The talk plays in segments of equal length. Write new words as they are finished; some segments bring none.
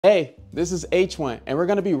Hey, this is H1, and we're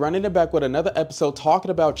going to be running it back with another episode talking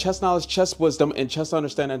about chess knowledge, chess wisdom, and chess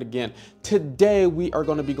understanding again. Today, we are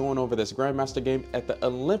going to be going over this Grandmaster game at the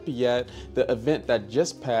Olympiad, the event that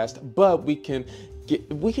just passed, but we can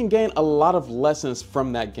gain a lot of lessons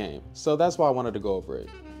from that game. So that's why I wanted to go over it.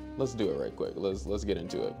 Let's do it right quick. Let's get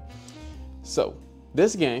into it. So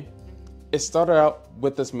this game, it started out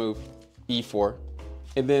with this move, E4,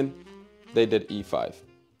 and then they did E5.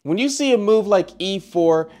 When you see a move like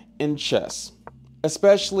E4 in chess,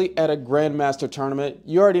 especially at a Grandmaster tournament,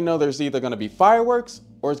 you already know there's either going to be fireworks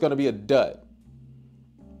or it's going to be a dud.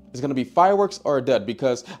 It's going to be fireworks or a dud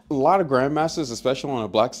because a lot of Grandmasters, especially on the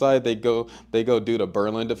black side, they go do the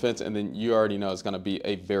Berlin defense, and then you already know it's going to be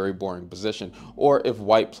a very boring position. Or if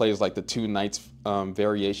white plays like the two knights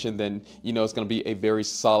variation, then you know it's going to be a very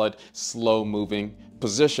solid, slow moving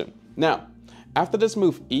position. Now, after this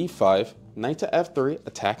move E5, knight to F3,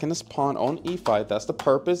 attacking this pawn on E5. That's the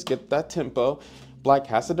purpose, get that tempo. Black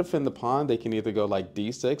has to defend the pawn. They can either go like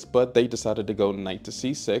D6, but they decided to go knight to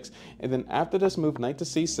C6. And then after this move, knight to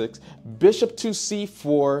C6, bishop to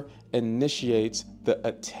C4 initiates the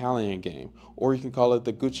Italian game. Or you can call it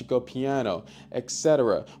the Guccico piano,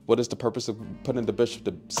 etc. What is the purpose of putting the bishop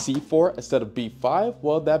to C4 instead of B5?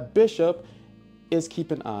 Well, that bishop is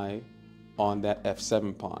keep an eye on that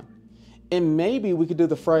F7 pawn. And maybe we could do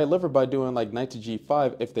the fried liver by doing like knight to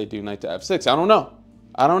G5 if they do knight to F6. I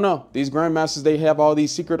don't know. These Grandmasters, they have all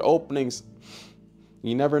these secret openings.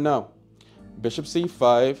 You never know. Bishop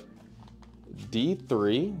C5,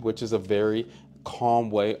 D3, which is a very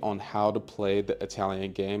calm way on how to play the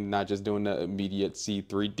Italian game, not just doing the immediate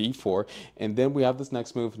C3, D4. And then we have this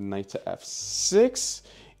next move, knight to F6.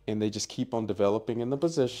 And they just keep on developing in the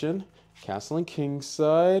position. Castle and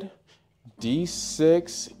kingside.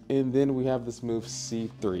 D6, and then we have this move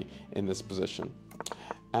C3 in this position.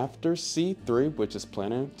 After C3, which is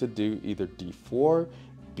planning to do either D4,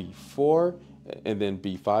 B4, and then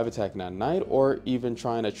B5 attacking that knight, or even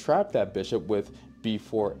trying to trap that bishop with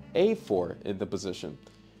B4, A4 in the position.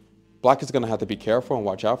 Black is going to have to be careful and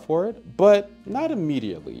watch out for it, but not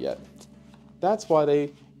immediately yet. That's why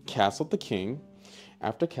they castled the king.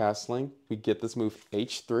 After castling, we get this move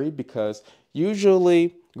H3 because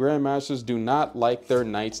usually Grandmasters do not like their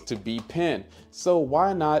knights to be pinned. So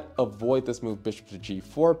why not avoid this move bishop to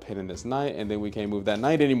G4, pinning this knight, and then we can't move that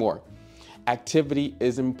knight anymore. Activity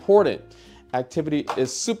is important. Activity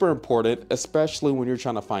is super important, especially when you're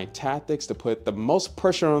trying to find tactics to put the most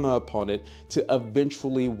pressure on the opponent to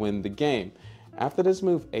eventually win the game. After this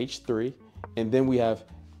move H3, and then we have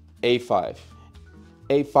A5.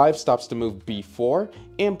 A5 stops the move B4,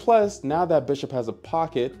 and plus now that bishop has a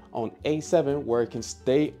pocket on A7 where it can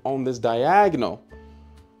stay on this diagonal.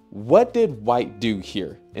 What did white do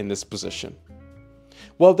here in this position?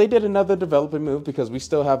 Well, they did another developing move because we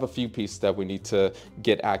still have a few pieces that we need to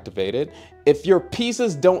get activated. If your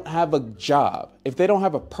pieces don't have a job, if they don't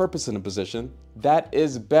have a purpose in a position, that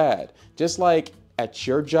is bad. Just like at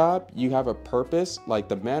your job, you have a purpose, like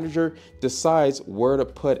the manager decides where to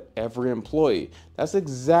put every employee. That's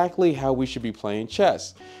exactly how we should be playing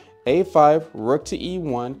chess. A5, rook to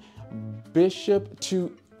E1, bishop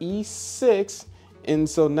to E6, and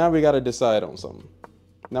so now we got to decide on something.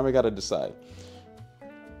 Now we got to decide.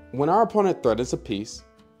 When our opponent threatens a piece,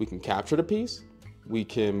 we can capture the piece, we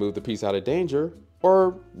can move the piece out of danger,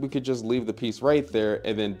 or we could just leave the piece right there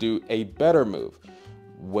and then do a better move.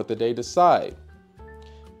 What did they decide?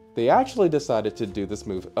 They actually decided to do this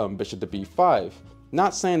move, bishop to B5.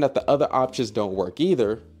 Not saying that the other options don't work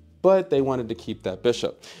either, but they wanted to keep that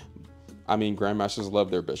bishop. I mean, Grandmasters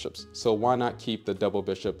love their bishops, so why not keep the double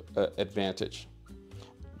bishop advantage?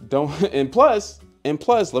 And plus,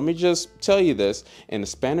 let me just tell you this, in the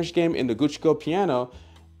Spanish game, in the Guccico piano,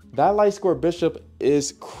 that light square bishop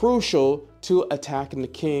is crucial to attacking the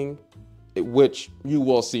king, which you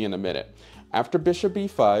will see in a minute. After bishop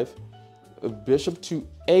B5, bishop to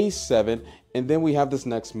A7, and then we have this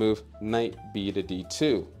next move, knight B to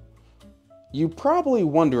D2. You're probably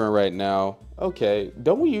wondering right now, okay,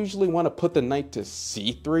 don't we usually want to put the knight to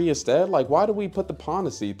C3 instead? Like, why do we put the pawn to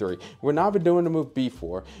C3? We're not even doing the move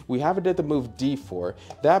B4. We haven't did the move D4.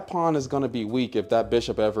 That pawn is going to be weak if that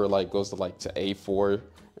bishop ever goes to A4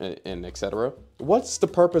 and etc. What's the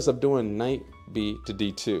purpose of doing knight B to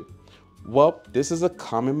D2? Well, this is a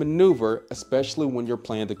common maneuver, especially when you're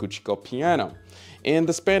playing the Guccico piano. In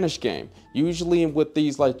the Spanish game, usually with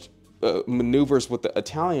these maneuvers with the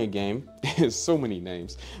Italian game, there's so many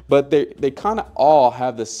names, but they kind of all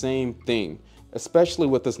have the same thing, especially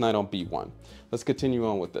with this knight on B1. Let's continue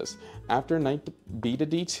on with this. After knight B to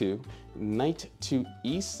D2, knight to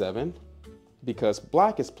E7, because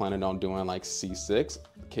black is planning on doing like c6,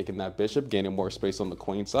 kicking that bishop, gaining more space on the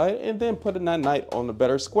queen side, and then putting that knight on the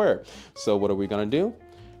better square. So what are we gonna do?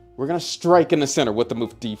 We're gonna strike in the center with the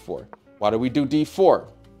move d4. Why do we do d4?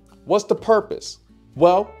 What's the purpose?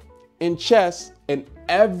 Well, in chess, in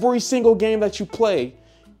every single game that you play,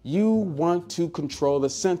 you want to control the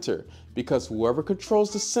center, because whoever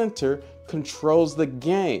controls the center controls the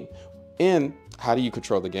game. And how do you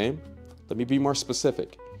control the game? Let me be more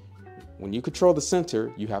specific. When you control the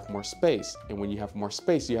center, you have more space. And when you have more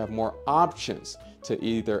space, you have more options to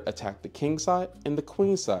either attack the king side and the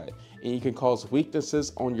queen side. And you can cause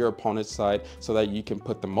weaknesses on your opponent's side so that you can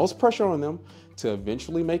put the most pressure on them to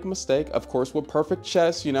eventually make a mistake. Of course, with perfect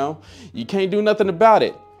chess, you know, you can't do nothing about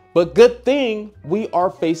it. But good thing we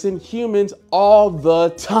are facing humans all the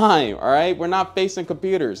time, all right? We're not facing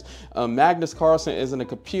computers. Magnus Carlsen isn't a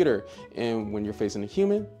computer. And when you're facing a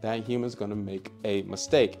human, that human's gonna make a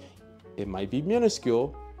mistake. It might be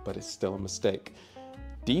minuscule, but it's still a mistake.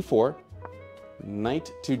 d4,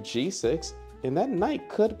 knight to g6, and that knight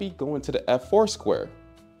could be going to the f4 square.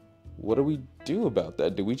 What do we do about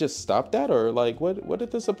that? Do we just stop that, or like what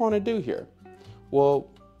did this opponent do here? Well,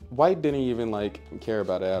 white didn't even like care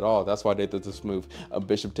about it at all. That's why they did this move, a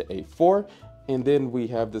bishop to a4, and then we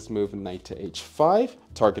have this move knight to h5,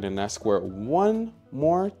 targeting that square one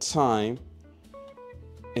more time.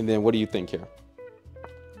 And then what do you think here?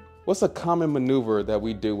 What's a common maneuver that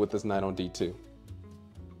we do with this knight on d2?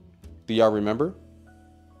 Do y'all remember?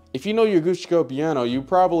 If you know your Gucci piano, you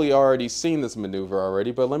probably already seen this maneuver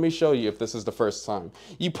already, but let me show you if this is the first time.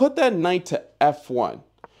 You put that knight to f1.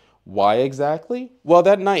 Why exactly? Well,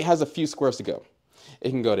 that knight has a few squares to go.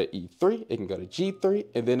 It can go to e3, it can go to g3,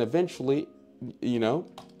 and then eventually, you know,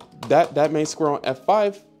 that main square on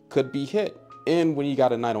f5 could be hit. And when you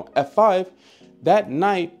got a knight on f5, that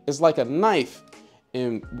knight is like a knife.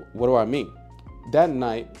 And what do I mean? That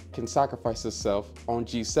knight can sacrifice itself on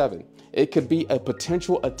g7. It could be a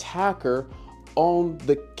potential attacker on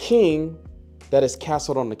the king that is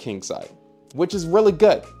castled on the king side, which is really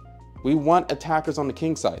good. We want attackers on the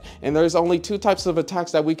king side. And there's only two types of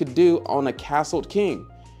attacks that we could do on a castled king.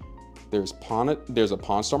 There's a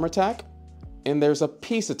pawn storm attack, and there's a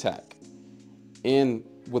piece attack. And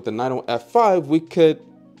with the knight on f5, we could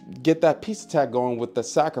get that piece attack going with the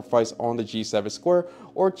sacrifice on the g7 square,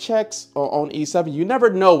 or checks on e7. You never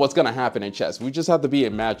know what's gonna happen in chess. We just have to be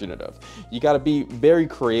imaginative. You gotta be very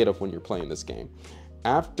creative when you're playing this game.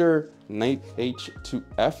 After knight h to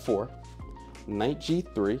f4, knight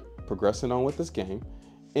g3, progressing on with this game.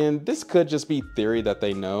 And this could just be theory that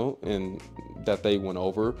they know and that they went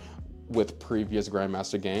over with previous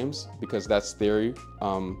Grandmaster games, because that's theory.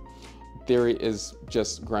 Theory is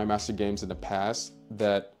just Grandmaster games in the past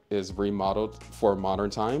that is remodeled for modern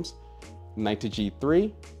times. Knight to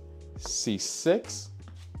g3, c6,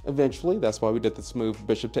 eventually. That's why we did this move,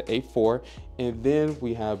 bishop to a4. And then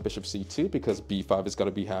we have bishop c2, because b5 is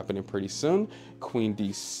gonna be happening pretty soon. Queen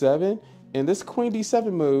d7, and this queen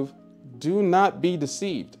d7 move, do not be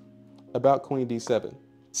deceived about queen d7.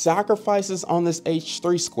 Sacrifices on this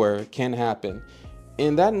h3 square can happen.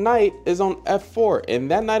 And that knight is on f4,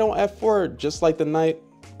 and that knight on f4, just like the knight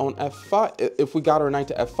on f5, if we got our knight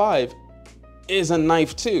to f5, is a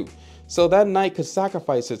knife too. So that knight could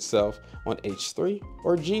sacrifice itself on h3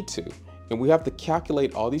 or g2. And we have to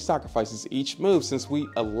calculate all these sacrifices each move, since we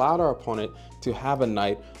allowed our opponent to have a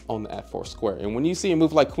knight on the f4 square. And when you see a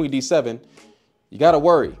move like queen d7, you gotta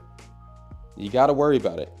worry. You gotta worry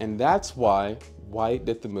about it. And that's why white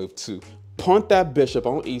did the move to punt that bishop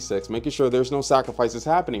on e6, making sure there's no sacrifices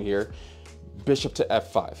happening here. Bishop to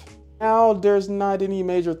f5. Now there's not any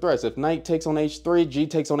major threats. If knight takes on h3, g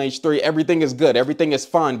takes on h3, everything is good. Everything is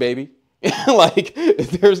fine, baby. Like,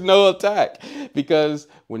 there's no attack. Because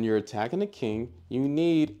when you're attacking a king, you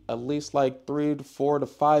need at least like 3 to 4 to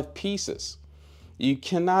 5 pieces. You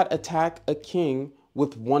cannot attack a king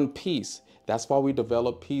with one piece. That's why we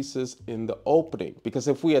develop pieces in the opening. Because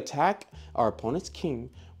if we attack our opponent's king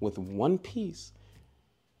with one piece,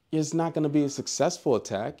 it's not going to be a successful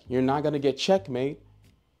attack. You're not going to get checkmate,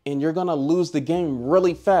 and you're going to lose the game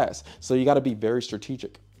really fast. So you got to be very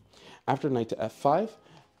strategic. After knight to f5,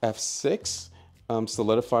 f6,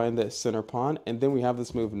 solidifying the center pawn. And then we have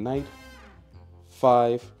this move, knight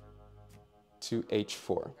 5 to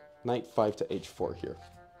h4. Knight 5 to h4 here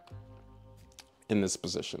in this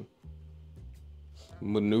position.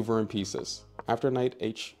 Maneuvering pieces. After knight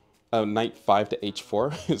 5 to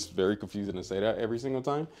h4, it's very confusing to say that every single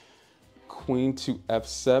time. Queen to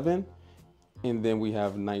f7, and then we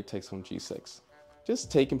have knight takes on g6.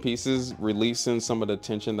 Just taking pieces, releasing some of the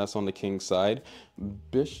tension that's on the king's side.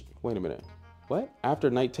 Wait a minute. what? After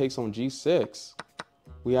knight takes on g6,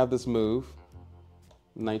 we have this move.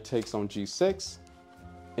 Knight takes on g6,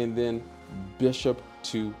 and then bishop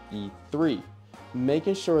to e3.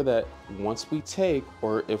 Making sure that once we take,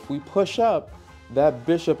 or if we push up, that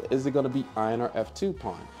bishop isn't going to be eyeing our f2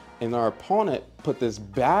 pawn. And our opponent put this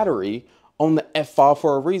battery on the f file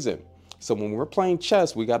for a reason. So when we're playing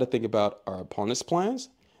chess, we got to think about our opponent's plans,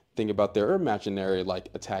 think about their imaginary like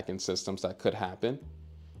attacking systems that could happen,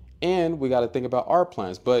 and we got to think about our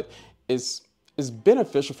plans. But it's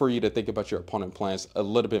beneficial for you to think about your opponent's plans a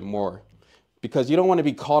little bit more, because you don't want to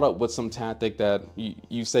be caught up with some tactic that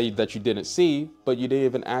you say that you didn't see, but you didn't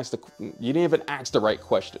even ask the right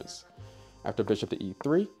questions. After bishop to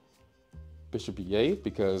e3, bishop e8,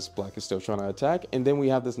 because black is still trying to attack, and then we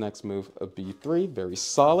have this next move of b3, very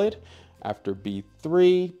solid. After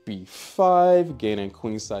b3, b5, gaining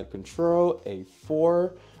queenside control,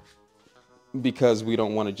 a4, because we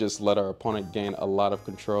don't want to just let our opponent gain a lot of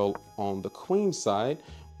control on the queen side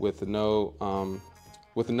with no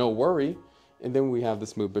worry. And then we have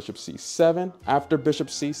this move bishop c7. After bishop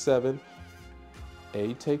c7,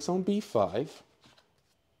 a takes on b5.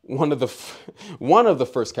 One of the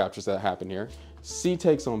first captures that happened here. C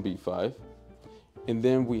takes on b5, and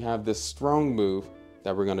then we have this strong move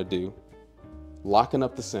that we're gonna do, locking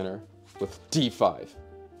up the center with d5.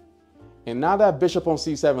 And now that bishop on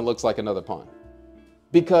c7 looks like another pawn,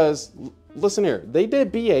 because listen here, they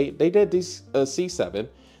did b8, they did c7.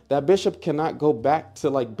 That bishop cannot go back to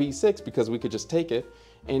like b6 because we could just take it.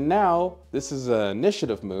 And now this is an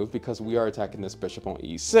initiative move because we are attacking this bishop on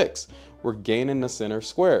e6. We're gaining the center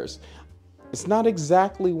squares. It's not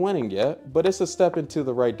exactly winning yet, but it's a step into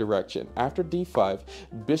the right direction. After d5,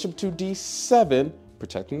 bishop to d7,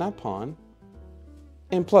 protecting that pawn,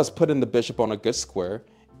 and plus putting the bishop on a good square.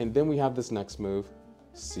 And then we have this next move,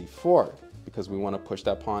 c4, because we want to push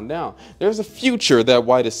that pawn down. There's a future that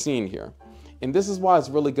white is seeing here. And this is why it's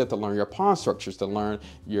really good to learn your pawn structures, to learn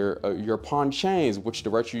your pawn chains, which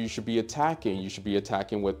direction you should be attacking. You should be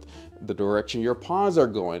attacking with the direction your pawns are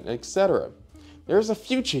going, etc. There's a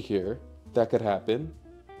future here that could happen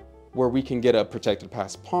where we can get a protected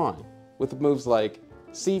passed pawn with moves like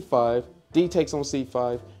c5, d takes on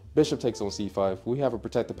c5, bishop takes on c5. We have a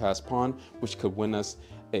protected passed pawn, which could win us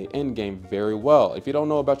a endgame very well. If you don't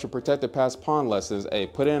know about your protected passed pawn lessons, hey,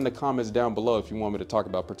 put it in the comments down below if you want me to talk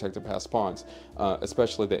about protected passed pawns,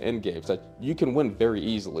 especially the endgames that you can win very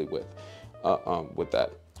easily with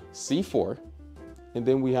that. c4, and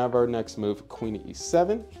then we have our next move, queen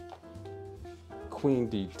e7, queen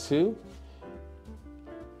d2,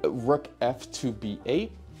 rook f to b8,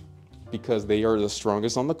 because they are the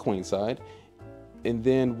strongest on the queen side. And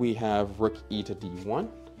then we have rook e to d1,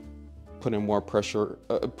 putting more pressure,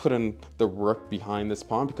 putting the rook behind this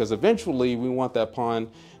pawn, because eventually we want that pawn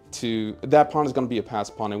is going to be a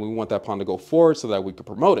passed pawn, and we want that pawn to go forward so that we can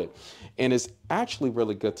promote it. And it's actually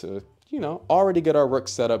really good to, already get our rook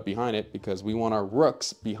set up behind it, because we want our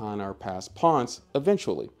rooks behind our passed pawns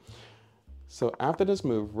eventually. So after this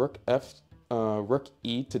move, rook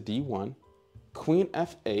e to d1, queen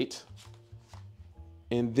f8,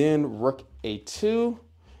 and then rook a2.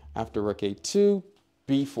 After rook a2,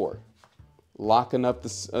 b4, locking up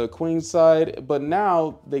the queen side. But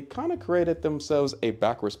now they kind of created themselves a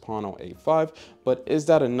backwards pawn on a5. But is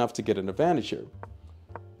that enough to get an advantage here?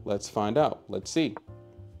 Let's find out. Let's see.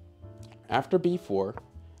 After b4,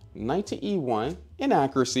 knight to e1,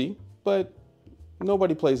 inaccuracy, but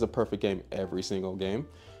nobody plays a perfect game every single game.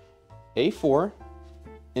 a4,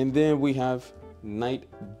 and then we have knight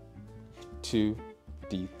to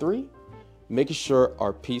d3, making sure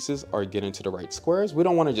our pieces are getting to the right squares. We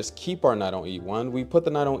don't want to just keep our knight on e1. We put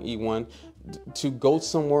the knight on e1 to go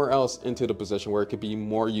somewhere else into the position where it could be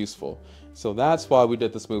more useful. So that's why we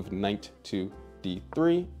did this move, knight to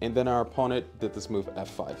d3, and then our opponent did this move,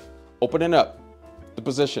 f5, opening up the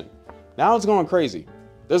position. Now it's going crazy.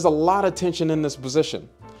 There's a lot of tension in this position.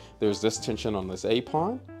 There's this tension on this a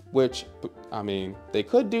pawn, which, I mean, they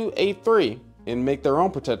could do a3 and make their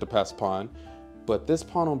own protected passed pawn, but this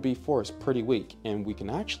pawn on b4 is pretty weak, and we can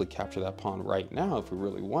actually capture that pawn right now if we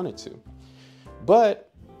really wanted to.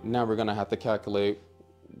 But now we're gonna have to calculate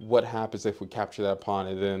what happens if we capture that pawn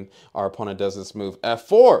and then our opponent does this move,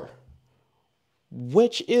 f4,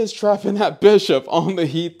 which is trapping that bishop on the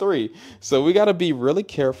e3. So we gotta be really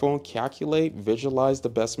careful and calculate, visualize the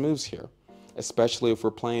best moves here, especially if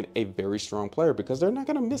we're playing a very strong player, because they're not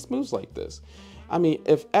gonna miss moves like this. I mean,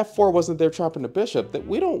 if f4 wasn't there trapping the bishop, that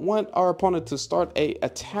we don't want our opponent to start a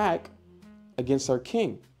attack against our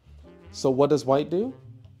king. So what does white do?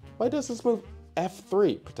 White does this move,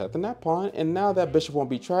 f3, protecting that pawn, and now that bishop won't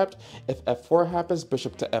be trapped. If f4 happens,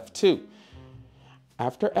 bishop to f2.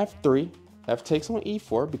 After f3, f takes on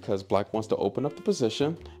e4 because black wants to open up the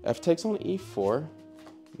position. F takes on e4,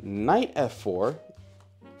 knight f4.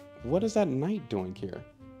 What is that knight doing here?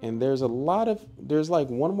 And there's like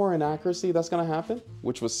one more inaccuracy that's gonna happen,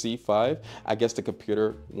 which was c5. I guess the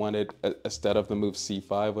computer wanted, instead of the move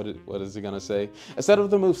c5, what is it gonna say? Instead of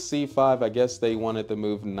the move c5, I guess they wanted the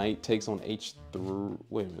move knight takes on h3,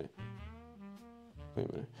 wait a minute.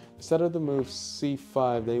 Instead of the move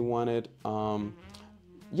c5, they wanted,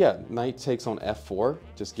 yeah, knight takes on f4,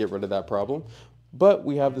 just get rid of that problem. But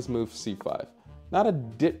we have this move c5. Not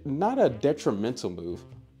a detrimental move,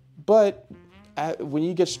 but when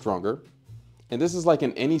you get stronger, and this is like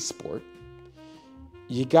in any sport,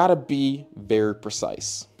 you gotta be very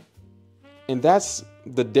precise. And that's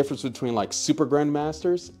the difference between like super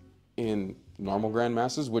grandmasters and normal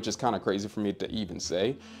grandmasters, which is kind of crazy for me to even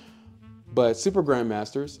say. But super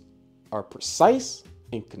grandmasters are precise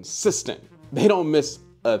and consistent. They don't miss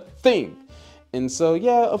a thing. And so,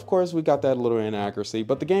 yeah, of course, we got that little inaccuracy,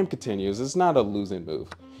 but the game continues. It's not a losing move.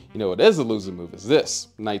 You know, it is a losing move is this.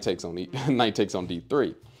 Knight takes on knight takes on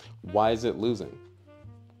d3. Why is it losing?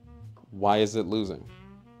 Why is it losing?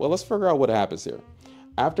 Well, let's figure out what happens here.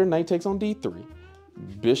 After knight takes on d3,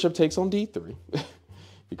 bishop takes on d3,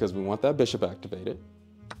 because we want that bishop activated.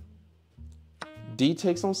 D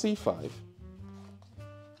takes on c5.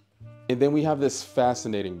 And then we have this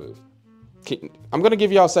fascinating move. I'm going to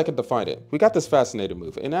give y'all a second to find it. We got this fascinating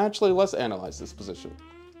move. And actually, let's analyze this position.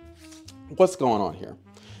 What's going on here?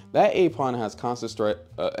 That a pawn has constant threat,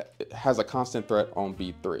 has a constant threat on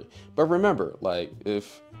b3. But remember, like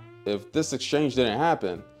if this exchange didn't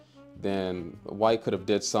happen, then white could have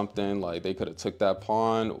did something, like they could have took that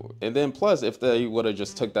pawn. And then plus, if they would have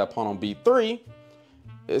just took that pawn on b3,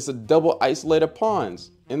 it's a double isolated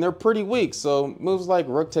pawns. And they're pretty weak, so moves like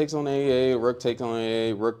rook takes on AA, rook takes on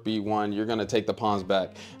AA, rook b1, you're gonna take the pawns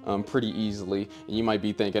back pretty easily. And you might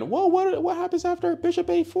be thinking, well, what happens after bishop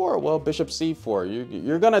a4? Well, bishop c4,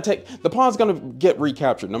 you're gonna take, the pawn's gonna get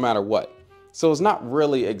recaptured no matter what. So it's not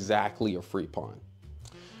really exactly a free pawn.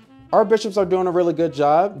 Our bishops are doing a really good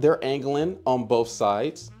job. They're angling on both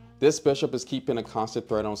sides. This bishop is keeping a constant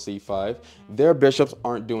threat on c5. Their bishops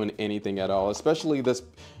aren't doing anything at all, especially this,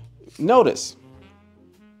 notice,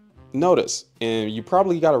 and you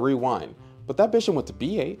probably got to rewind, but that bishop went to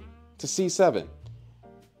b8 to c7.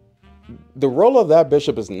 The role of that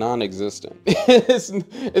bishop is non-existent.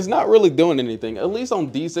 It's not really doing anything. At least on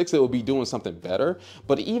d6, it will be doing something better.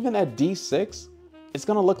 But even at d6, it's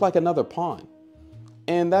going to look like another pawn.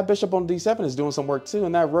 And that bishop on d7 is doing some work too.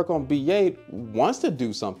 And that rook on b8 wants to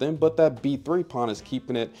do something, but that b3 pawn is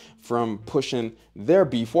keeping it from pushing their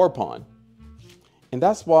b4 pawn. And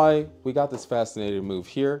that's why we got this fascinating move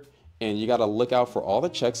here. And you got to look out for all the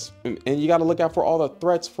checks, and you got to look out for all the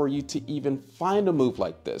threats for you to even find a move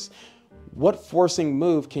like this. What forcing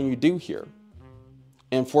move can you do here?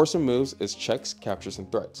 And forcing moves is checks, captures,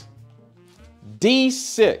 and threats.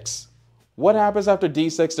 d6. What happens after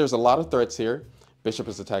d6? There's a lot of threats here. Bishop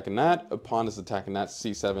is attacking that. A pawn is attacking that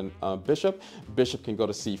c7 bishop. Bishop can go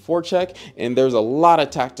to c4 check. And there's a lot of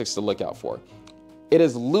tactics to look out for. It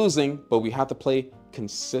is losing, but we have to play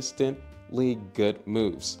consistently good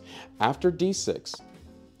moves. After d6,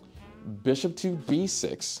 bishop to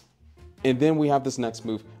b6. And then we have this next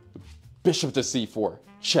move, bishop to c4,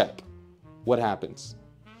 check. What happens?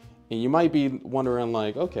 And you might be wondering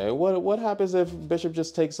like, okay, what happens if bishop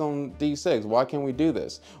just takes on d6? Why can't we do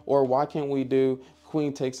this? Or why can't we do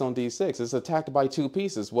queen takes on d6? It's attacked by two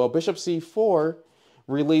pieces. Well, bishop c4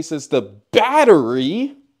 releases the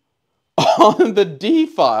battery on the d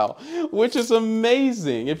file, which is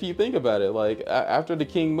amazing if you think about it. Like after the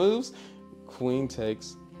king moves, queen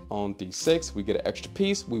takes on d6, we get an extra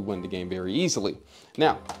piece, we win the game very easily.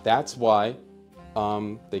 Now, that's why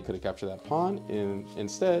they could have captured that pawn and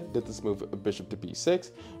instead did this move, bishop to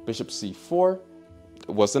b6, bishop c4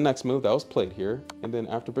 was the next move that was played here. And then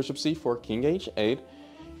after bishop c4, king h8,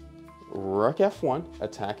 rook f1,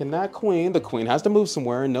 attacking that queen. The queen has to move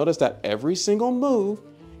somewhere, and notice that every single move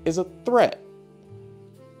is a threat.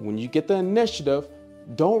 When you get the initiative,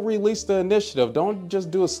 don't release the initiative. Don't just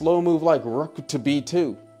do a slow move like rook to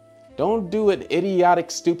b2. Don't do an idiotic,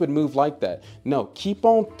 stupid move like that. No, keep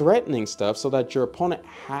on threatening stuff so that your opponent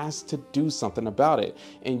has to do something about it.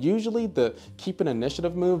 And usually the keep an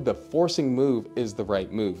initiative move, the forcing move is the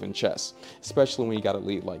right move in chess, especially when you got a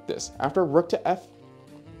lead like this. After rook to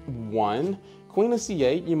f1, queen to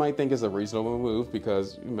c8, you might think is a reasonable move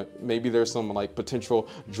because maybe there's some like potential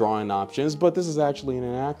drawing options, but this is actually an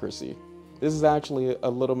inaccuracy. This is actually a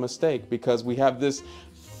little mistake because we have this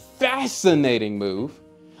fascinating move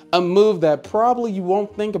A move that probably you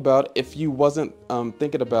won't think about if you wasn't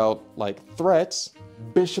thinking about like threats.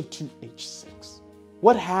 Bishop to h6.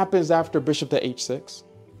 What happens after bishop to h6?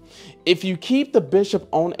 If you keep the bishop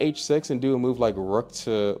on h6 and do a move like rook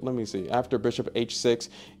to, let me see, after bishop h6,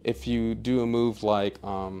 if you do a move like,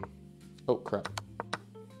 oh crap,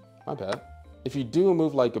 my bad. If you do a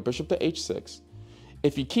move like a bishop to h6,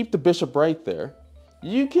 if you keep the bishop right there,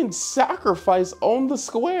 you can sacrifice on the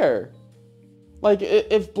square. Like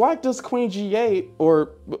if black does queen g8 or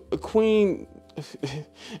queen,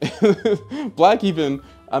 black even,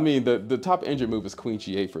 I mean, the top engine move is queen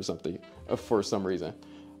g8 for some reason.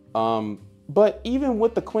 But even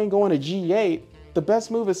with the queen going to g8, the best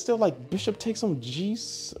move is still like bishop takes on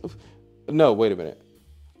no, wait a minute.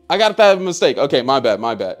 I got that mistake. Okay, my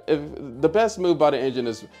bad. If the best move by the engine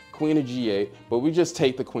is queen to g8, but we just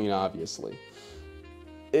take the queen, obviously.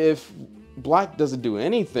 If black doesn't do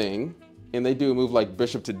anything and they do a move like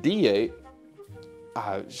bishop to d8,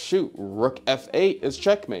 shoot, rook f8 is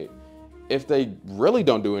checkmate. If they really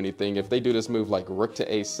don't do anything, if they do this move like rook to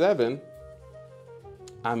a7,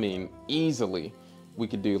 I mean, easily we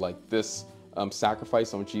could do like this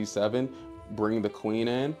sacrifice on g7, bring the queen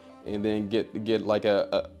in, and then get like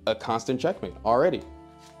a constant checkmate already.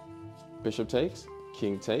 Bishop takes,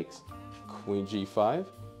 king takes, queen g5,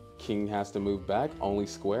 king has to move back, only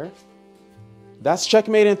square. That's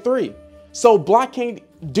checkmate in 3. So black can't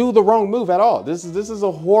do the wrong move at all. This is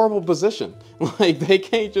a horrible position. Like they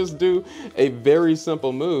can't just do a very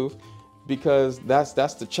simple move because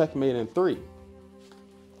that's the checkmate in 3.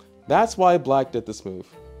 That's why black did this move.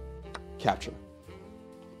 Capture.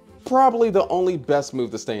 Probably the only best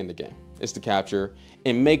move to stay in the game is to capture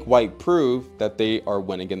and make white prove that they are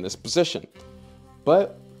winning in this position.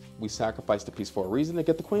 But we sacrificed the piece for a reason to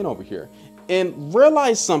get the queen over here. And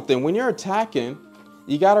realize something, when you're attacking,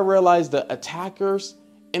 you gotta realize the attackers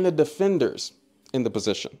and the defenders in the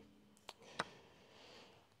position.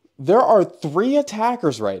 There are 3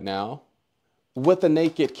 attackers right now with a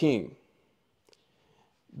naked king.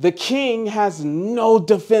 The king has no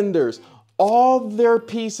defenders. All their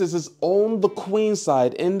pieces is on the queen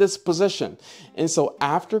side in this position. And so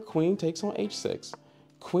after queen takes on h6,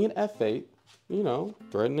 queen f8, you know,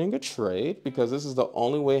 threatening a trade because this is the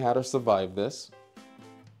only way how to survive this.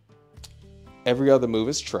 Every other move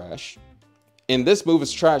is trash. And this move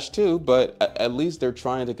is trash too, but at least they're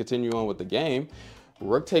trying to continue on with the game.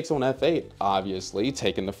 Rook takes on f8, obviously,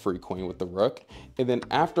 taking the free queen with the rook. And then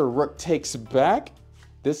after rook takes back,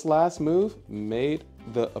 this last move made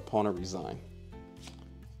the opponent resign.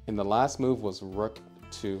 And the last move was rook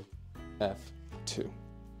to f2.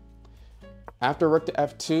 After rook to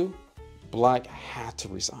f2, black had to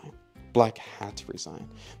resign. Black had to resign.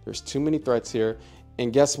 There's too many threats here.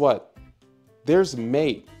 And guess what? There's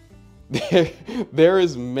mate. There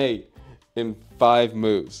is mate in 5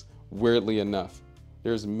 moves, weirdly enough.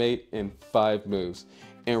 There's mate in 5 moves.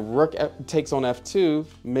 And rook takes on f2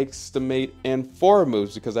 makes the mate in 4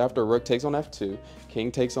 moves because after rook takes on f2,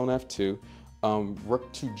 king takes on f2,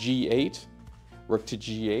 rook to g8, rook to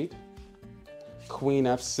g8, queen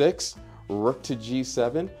f6, rook to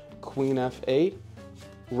g7, queen f8,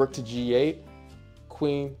 rook to g8,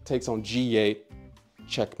 queen takes on g8,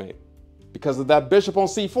 checkmate. Because of that bishop on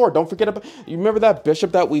c4. Don't forget about, you remember that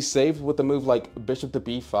bishop that we saved with the move like bishop to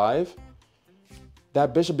b5?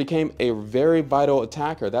 That bishop became a very vital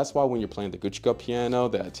attacker. That's why when you're playing the Guccica piano,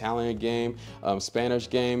 the Italian game, Spanish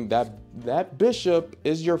game, that bishop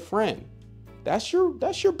is your friend. That's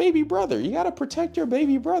your baby brother. You gotta protect your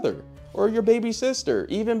baby brother or your baby sister.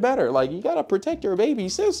 Even better, like you gotta protect your baby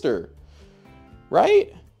sister,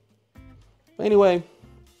 right? Anyway,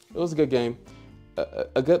 it was a good game,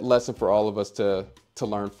 a good lesson for all of us to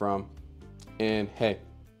learn from. And hey,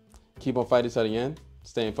 keep on fighting to the end.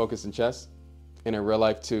 Staying focused in chess. And in real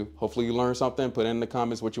life too. Hopefully you learned something. Put in the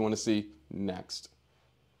comments what you want to see next.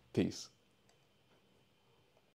 Peace.